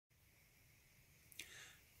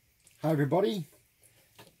Hi everybody,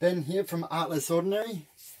 Ben here from Artless Ordinary.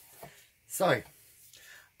 So,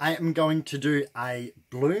 I am going to do a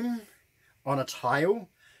bloom on a tile.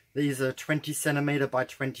 These are 20 centimeter by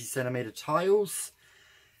 20 centimeter tiles,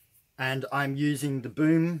 and I'm using the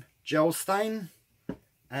Boom gel stain,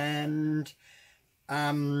 and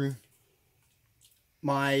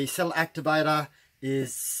my cell activator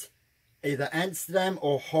is either Amsterdam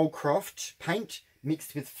or holcroft paint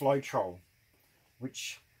mixed with floetrol,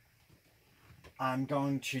 which I'm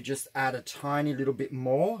going to just add a tiny little bit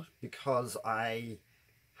more because I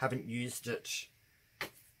haven't used it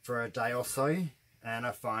for a day or so, and I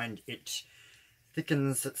find it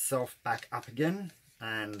thickens itself back up again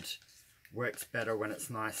and works better when it's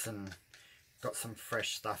nice and got some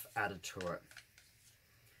fresh stuff added to it.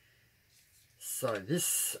 So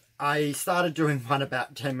this, I started doing one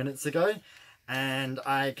about 10 minutes ago, and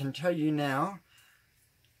I can tell you now,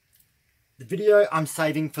 the video I'm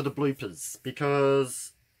saving for the bloopers,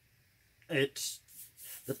 because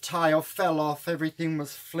the tile fell off, everything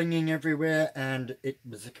was flinging everywhere, and it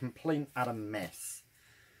was a complete utter mess.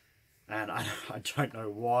 And I don't know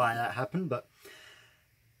why that happened, but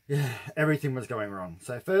yeah, everything was going wrong.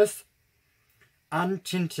 So first,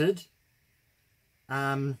 untinted,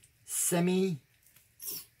 semi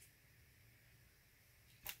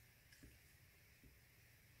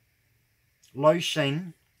low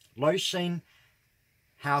sheen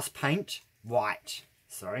house paint, white,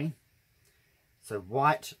 sorry. So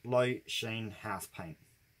white low sheen house paint.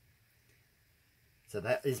 So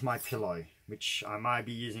that is my pillow, which I might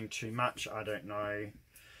be using too much, I don't know.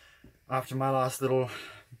 After my last little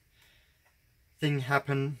thing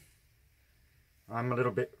happened, I'm a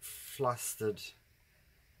little bit flustered.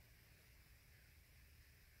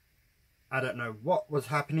 I don't know what was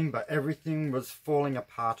happening, but everything was falling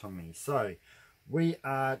apart on me. So we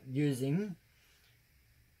are using,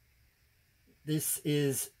 this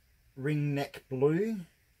is ring neck blue.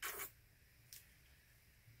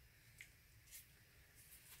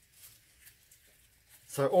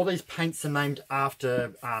 So all these paints are named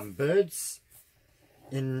after birds.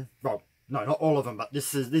 Well, no, not all of them, but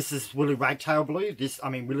this is woolly wagtail blue.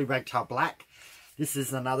 Woolly wagtail black. This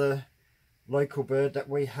is another local bird that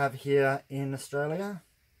we have here in Australia.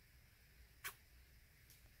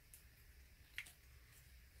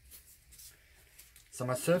 So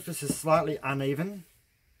my surface is slightly uneven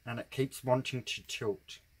and it keeps wanting to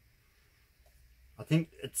tilt. I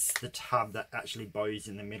think it's the tub that actually bows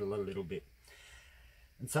in the middle a little bit.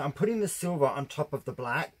 And so I'm putting the silver on top of the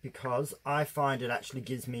black because I find it actually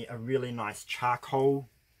gives me a really nice charcoal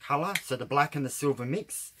colour. So the black and the silver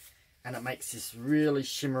mix, and it makes this really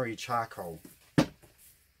shimmery charcoal.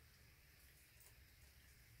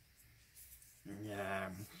 Yeah,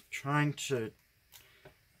 I'm trying to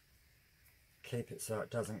keep it so it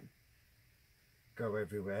doesn't go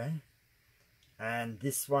everywhere. And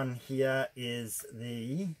this one here is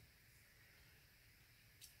the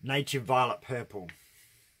Native Violet Purple.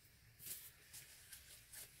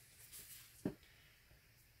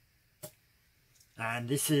 And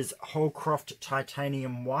this is Holcroft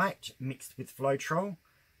Titanium White mixed with floetrol,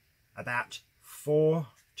 about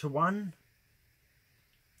 4:1.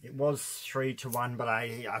 It was 3:1, but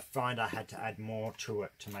I find I had to add more to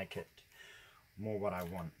it to make it more what I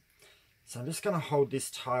want. So I'm just going to hold this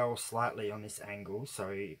tile slightly on this angle so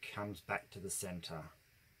it comes back to the center.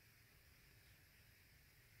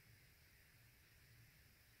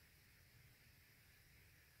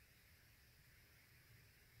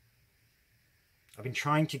 I've been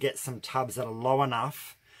trying to get some tubs that are low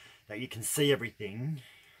enough that you can see everything,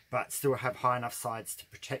 but still have high enough sides to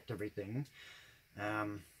protect everything.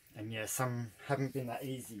 And yeah, some haven't been that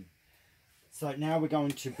easy. So now we're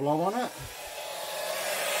going to blow on it.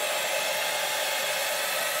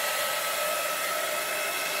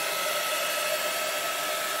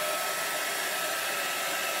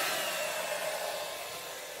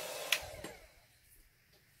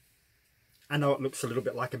 I know it looks a little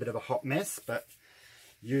bit like a bit of a hot mess, but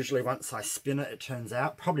usually once I spin it, it turns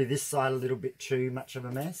out. Probably this side a little bit too much of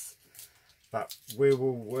a mess, but we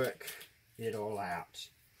will work it all out.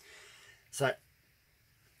 So,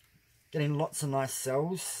 getting lots of nice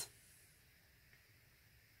cells.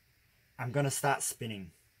 I'm going to start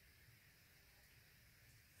spinning.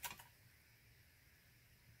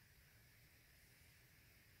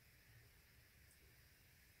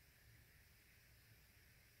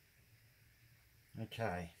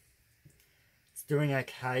 Okay, it's doing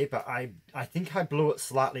okay, but I think I blew it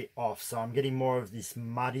slightly off, so I'm getting more of this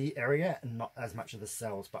muddy area and not as much of the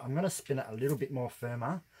cells. But I'm going to spin it a little bit more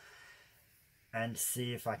firmer and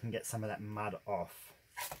see if I can get some of that mud off.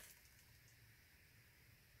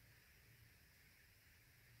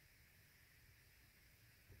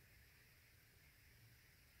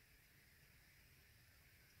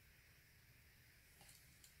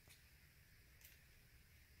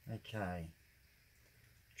 Okay,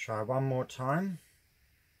 try one more time.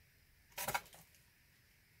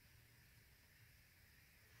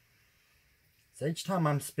 So each time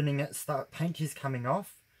I'm spinning it, paint is coming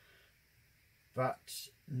off, but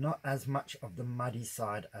not as much of the muddy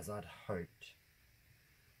side as I'd hoped.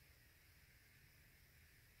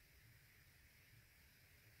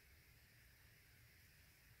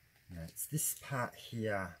 Now it's this part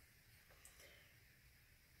here.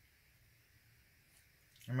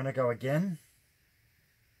 I'm going to go again,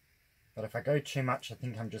 but if I go too much, I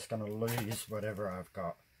think I'm just going to lose whatever I've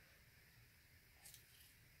got.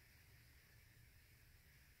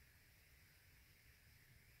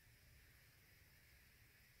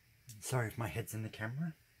 Sorry if my head's in the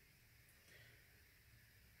camera.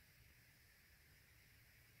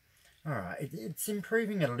 Alright, it's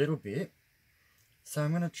improving a little bit. So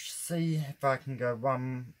I'm going to see if I can go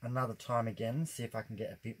another time again, see if I can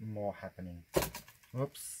get a bit more happening.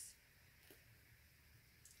 Whoops.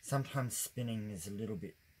 Sometimes spinning is a little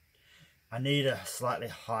bit... I need a slightly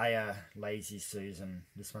higher Lazy Susan.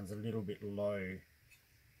 This one's a little bit low.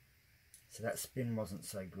 So that spin wasn't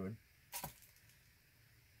so good.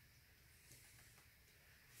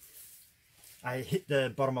 I hit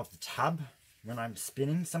the bottom of the tub when I'm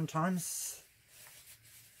spinning sometimes.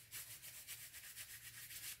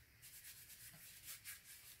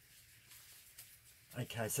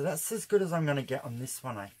 Okay, so that's as good as I'm going to get on this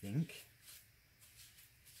one, I think.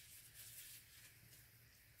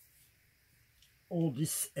 All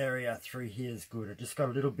this area through here is good. I just got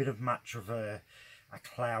a little bit of much of a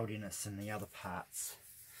cloudiness in the other parts.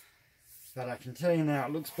 But I can tell you now,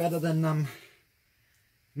 it looks better than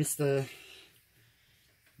Mr.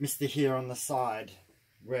 here on the side,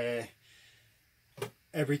 where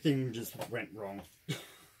everything just went wrong.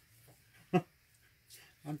 I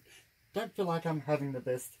don't feel like I'm having the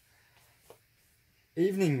best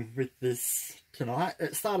evening with this tonight.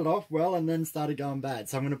 It started off well and then started going bad.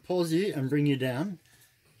 So I'm going to pause you and bring you down.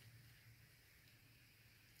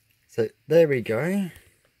 So there we go.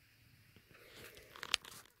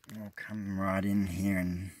 I'll come right in here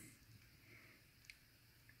and...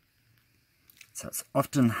 So it's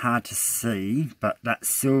often hard to see, but that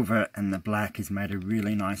silver and the black has made a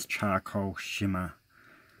really nice charcoal shimmer.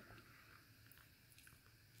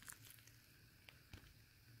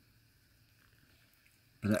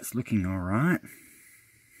 But that's looking alright.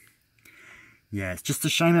 Yeah, it's just a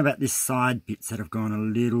shame about this side bits that have gone a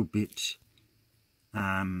little bit...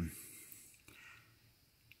 they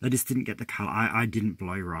just didn't get the colour. I didn't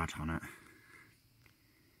blow right on it.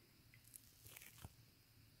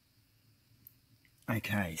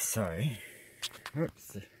 Okay, so...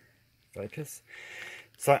 Oops, focus.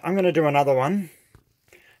 So I'm going to do another one.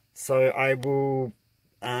 So I will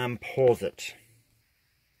pause it.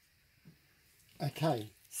 Okay,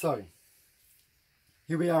 so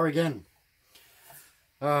here we are again.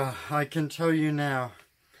 I can tell you now,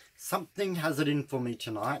 something has it in for me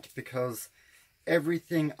tonight, because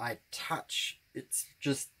everything I touch, it's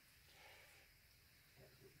just,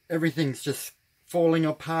 everything's just falling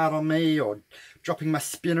apart on me, or dropping my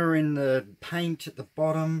spinner in the paint at the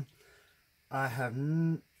bottom. I have,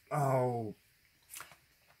 oh,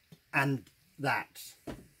 and that.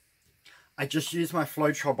 I just used my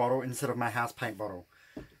floetrol bottle instead of my house paint bottle.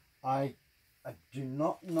 I do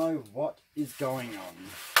not know what is going on.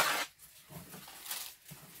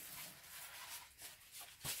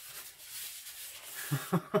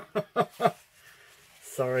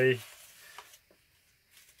 Sorry.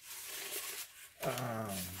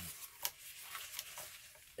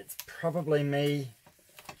 It's probably me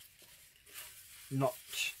not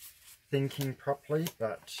thinking properly,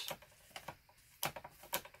 but...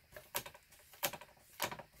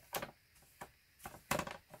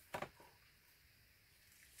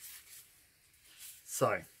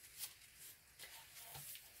 So,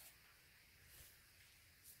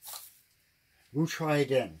 we'll try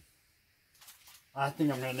again. I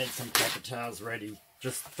think I'm going to need some paper towels ready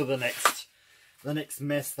just for the next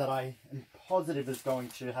mess that I am positive is going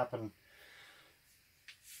to happen.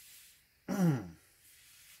 And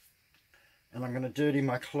I'm going to dirty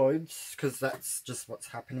my clothes because that's just what's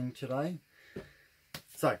happening today.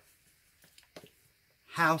 So,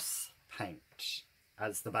 house paint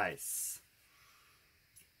as the base.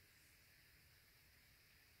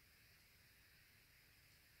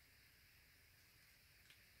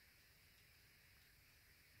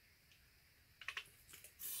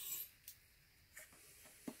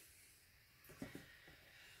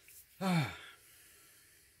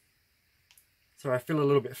 So I feel a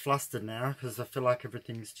little bit flustered now because I feel like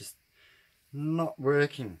everything's just not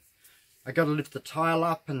working. I got to lift the tile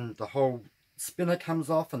up and the whole spinner comes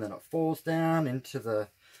off and then it falls down into the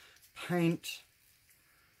paint.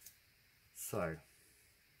 So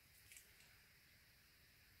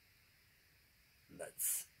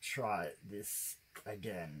let's try this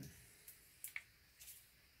again.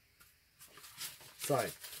 So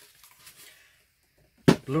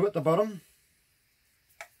blue at the bottom,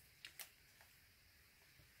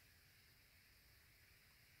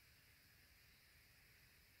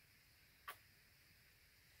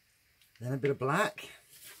 then a bit of black,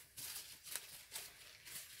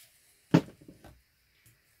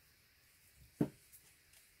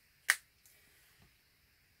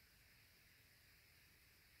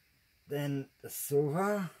 then the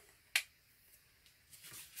silver,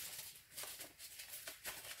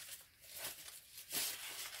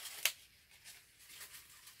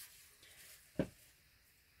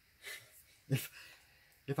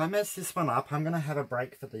 if I mess this one up, I'm going to have a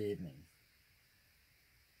break for the evening.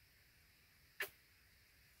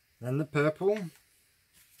 Then the purple,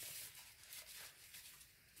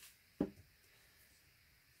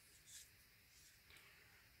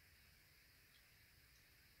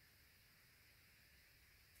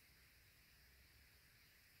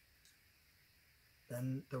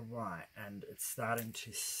 then the white, and it's starting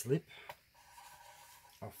to slip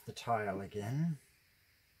off the tile again.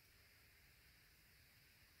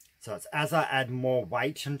 So it's as I add more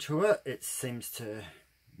weight into it, it seems to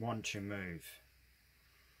want to move.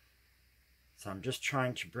 So I'm just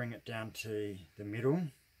trying to bring it down to the middle.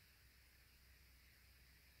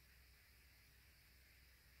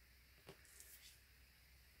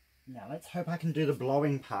 Now let's hope I can do the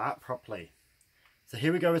blowing part properly. So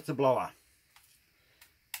here we go with the blower.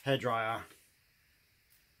 Hairdryer.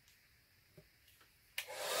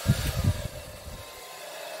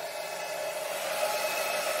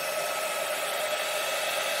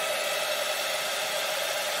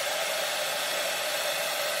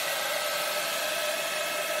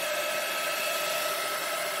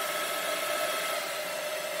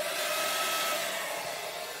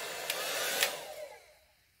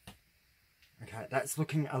 Okay, that's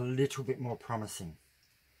looking a little bit more promising.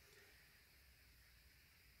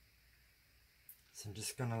 So I'm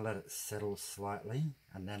just going to let it settle slightly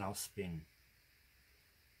and then I'll spin.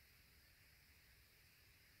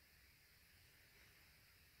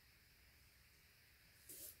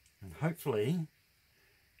 And hopefully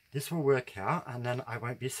this will work out and then I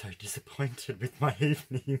won't be so disappointed with my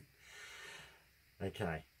evening.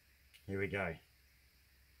 Okay, here we go.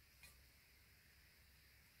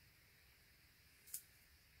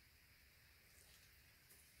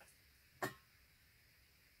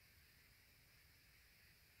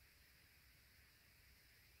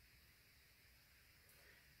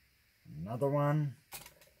 Another one.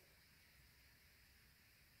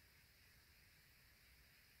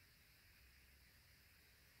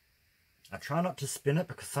 I try not to spin it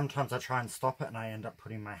because sometimes I try and stop it and I end up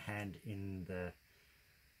putting my hand in the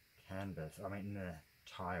canvas, in the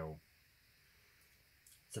tile.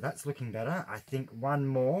 So that's looking better. I think one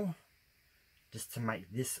more, just to make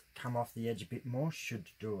this come off the edge a bit more, should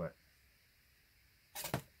do it.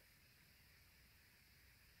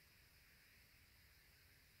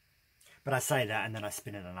 But I say that and then I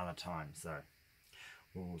spin it another time, so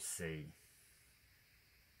we'll see.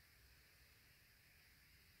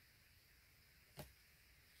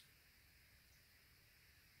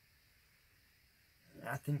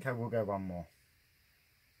 I think I will go one more.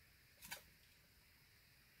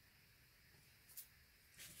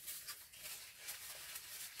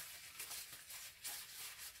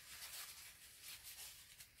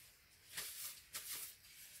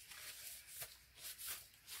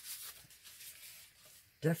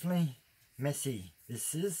 Definitely messy,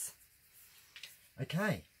 this is.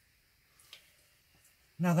 Okay.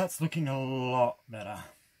 Now that's looking a lot better.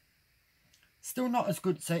 Still not as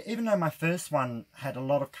good. So even though my first one had a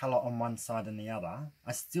lot of colour on one side and the other,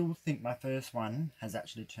 I still think my first one has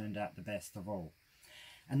actually turned out the best of all.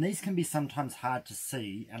 And these can be sometimes hard to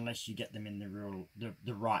see unless you get them in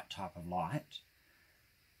the right type of light.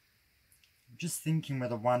 Just thinking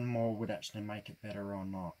whether one more would actually make it better or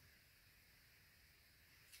not.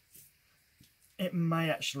 It may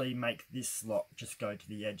actually make this lot just go to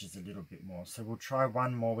the edges a little bit more. So we'll try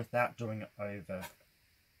one more without doing it over.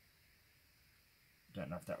 Don't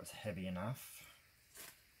know if that was heavy enough.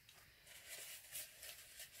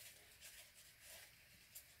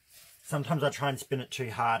 Sometimes I try and spin it too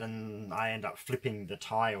hard and I end up flipping the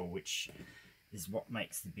tile, which is what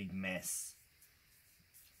makes the big mess.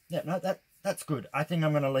 Yeah, no, that's good. I think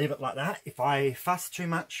I'm going to leave it like that. If I fuss too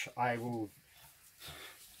much, I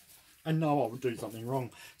know I will do something wrong.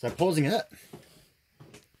 So pausing it.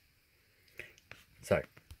 So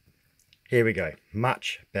here we go,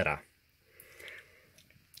 much better.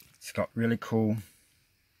 It's got really cool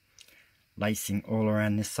lacing all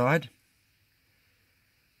around this side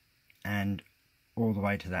and all the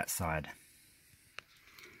way to that side.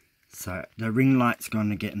 So the ring light's going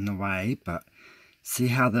to get in the way, but see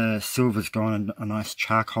how the silver's gone a nice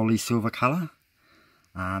charcoaly silver colour?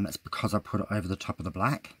 That's because I put it over the top of the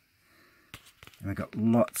black. And we've got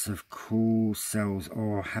lots of cool cells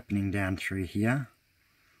all happening down through here.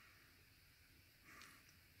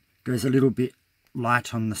 Goes a little bit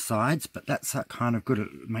light on the sides, but that's kind of good.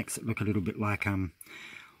 It makes it look a little bit like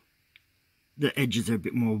the edges are a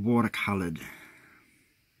bit more watercoloured.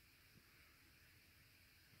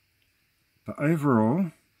 But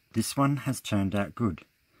overall, this one has turned out good.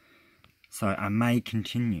 So I may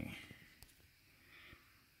continue.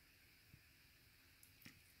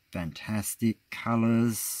 Fantastic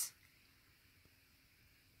colours.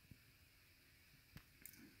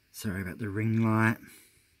 Sorry about the ring light.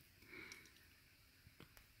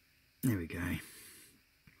 There we go.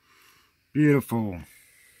 Beautiful.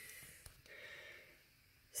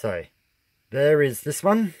 So there is this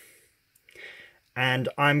one. And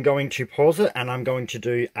I'm going to pause it and I'm going to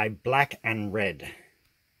do a black and red.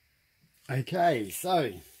 Okay,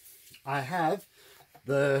 so I have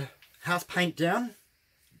the house paint down,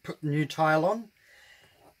 put the new tile on,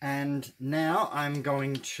 and now I'm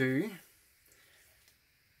going to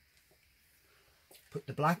put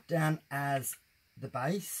the black down as the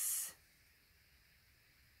base.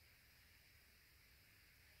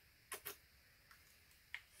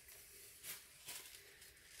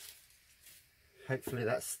 Hopefully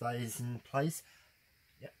that stays in place.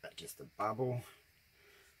 Yep, that's just a bubble.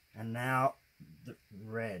 And now the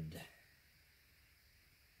red.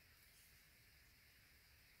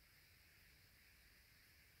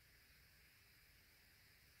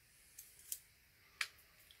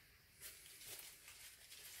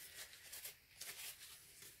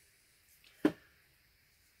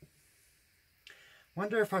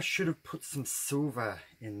 Wonder if I should have put some silver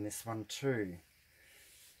in this one too.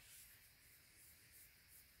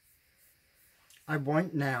 I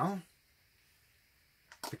won't now,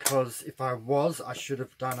 because if I was, I should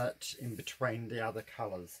have done it in between the other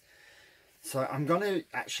colours. So I'm going to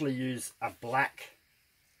actually use a black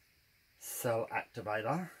cell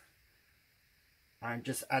activator. I'm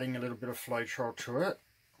just adding a little bit of floetrol to it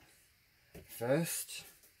first.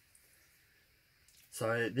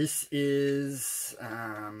 So this is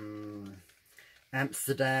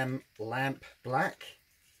Amsterdam lamp black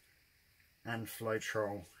and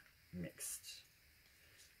floetrol mixed.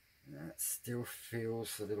 That still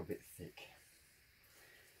feels a little bit thick.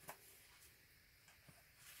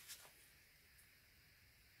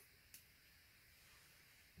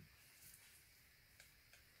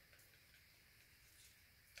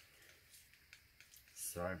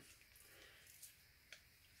 So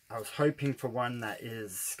I was hoping for one that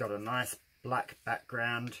is got a nice black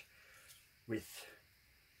background with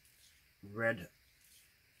red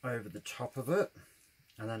over the top of it,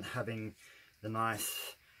 and then having the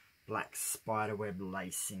nice black spiderweb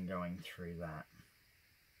lacing going through that.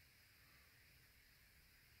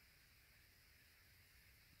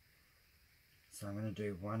 So I'm going to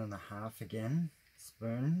do 1.5 again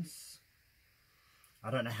spoons.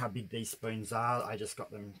 I don't know how big these spoons are. I just got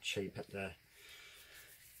them cheap at the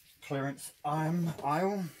clearance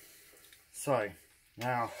aisle. So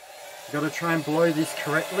now I've got to try and blow this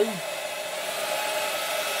correctly.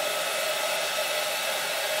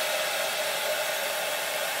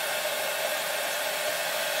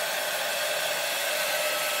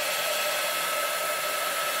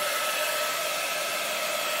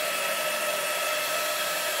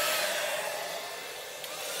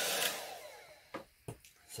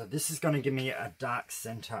 So this is going to give me a dark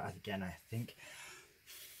center again, I think.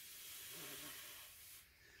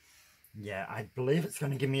 Yeah, I believe it's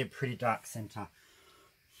going to give me a pretty dark center.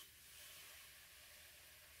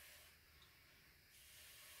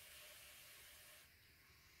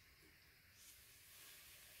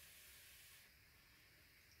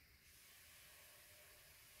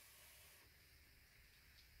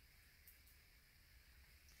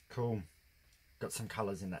 Cool. Got some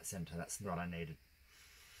colors in that center. That's what I needed.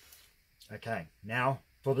 Okay, now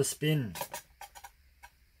for the spin.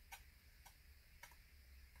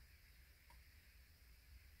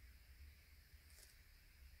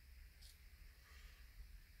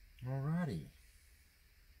 Alrighty.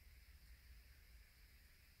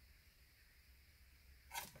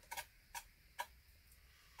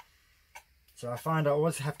 So I find I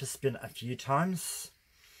always have to spin a few times.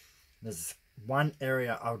 There's one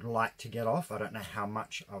area I would like to get off. I don't know how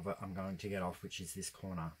much of it I'm going to get off, which is this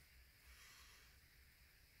corner.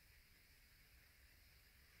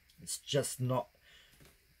 It's just not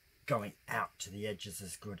going out to the edges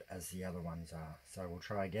as good as the other ones are. So we'll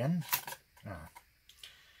try again.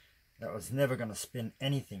 That was never going to spin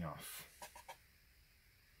anything off.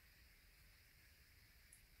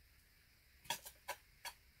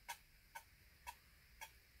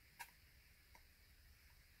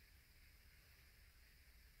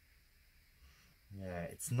 Yeah,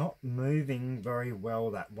 it's not moving very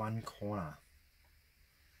well, that one corner.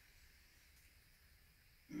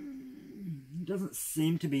 Doesn't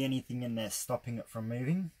seem to be anything in there stopping it from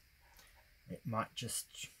moving. It might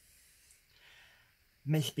just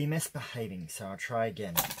be misbehaving, so I'll try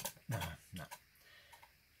again. No.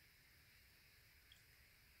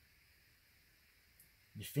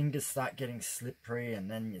 Your fingers start getting slippery and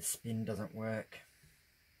then your spin doesn't work.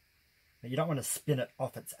 But you don't want to spin it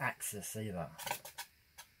off its axis either.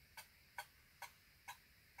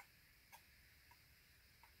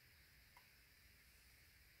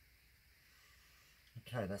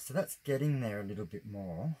 Okay, so that's getting there a little bit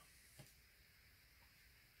more.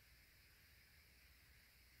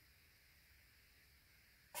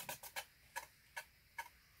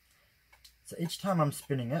 So each time I'm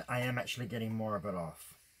spinning it, I am actually getting more of it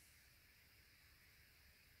off.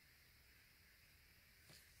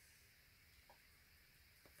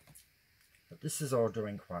 But this is all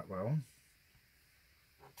doing quite well.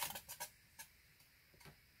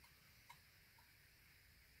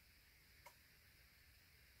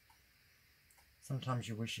 Sometimes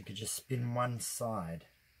you wish you could just spin one side.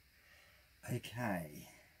 Okay.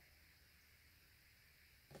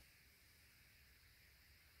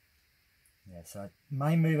 Yeah, so it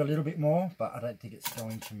may move a little bit more, but I don't think it's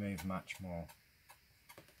going to move much more.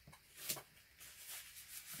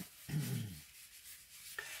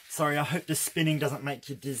 Sorry, I hope the spinning doesn't make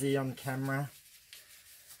you dizzy on camera.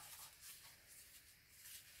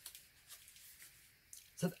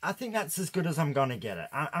 So I think that's as good as I'm going to get it.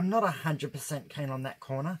 I'm not 100% keen on that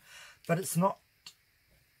corner, but it's not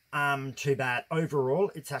too bad.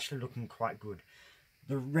 Overall, it's actually looking quite good.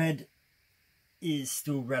 The red is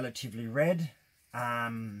still relatively red.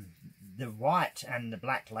 The white and the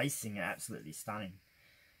black lacing are absolutely stunning.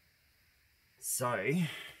 So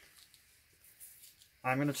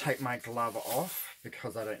I'm going to take my glove off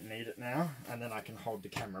because I don't need it now, and then I can hold the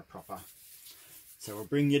camera proper. So we'll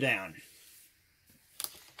bring you down.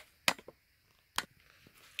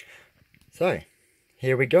 So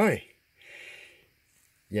here we go.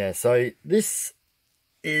 Yeah, so this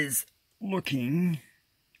is looking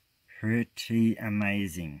pretty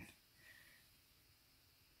amazing.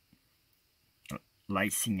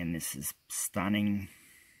 Lacing in this is stunning.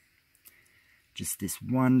 Just this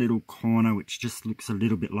one little corner which just looks a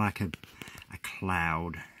little bit like a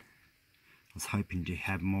cloud. I was hoping to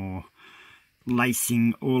have more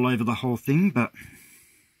lacing all over the whole thing, but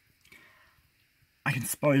I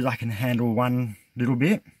suppose I can handle one little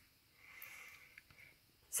bit.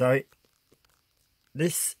 So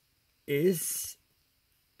this is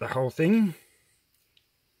the whole thing.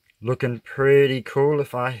 Looking pretty cool,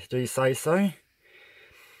 if I do say so.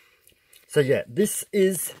 So yeah, this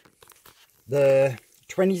is the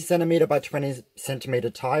 20 centimeter by 20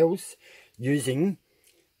 centimeter tiles using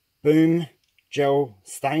Boom Gel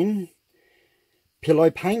Stain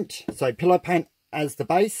pillow paint. So pillow paint as the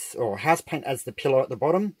base, or house paint as the pillow at the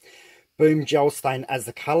bottom, Boom Gel Stain as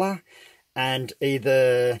the colour, and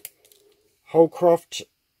either Holcroft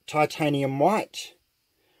Titanium White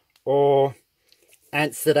or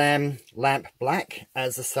Amsterdam Lamp Black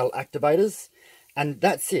as the cell activators. And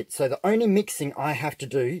that's it. So the only mixing I have to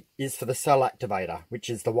do is for the cell activator, which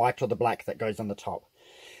is the white or the black that goes on the top.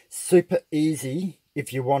 Super easy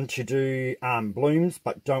if you want to do blooms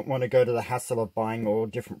but don't want to go to the hassle of buying all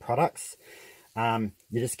different products. You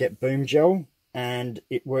just get Boom Gel and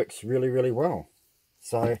it works really, really well.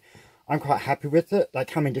 So I'm quite happy with it. They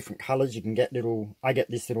come in different colours. You can get I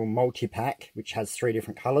get this little multi-pack which has 3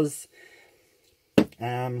 different colours.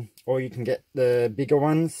 Or you can get the bigger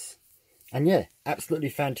ones. And yeah, absolutely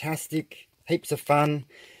fantastic, heaps of fun,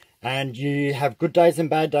 and you have good days and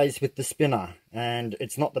bad days with the spinner. And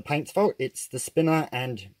it's not the paint's fault, it's the spinner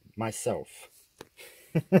and myself.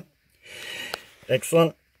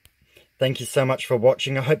 Excellent. Thank you so much for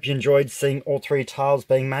watching. I hope you enjoyed seeing all 3 tiles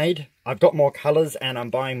being made. I've got more colours and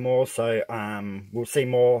I'm buying more, so we'll see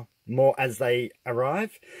more as they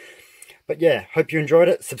arrive. But yeah, hope you enjoyed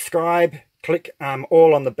it. Subscribe, click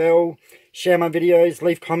all on the bell, share my videos,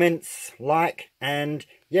 leave comments, like, and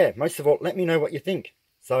yeah, most of all, let me know what you think.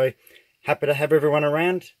 So happy to have everyone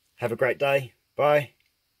around. Have a great day. Bye.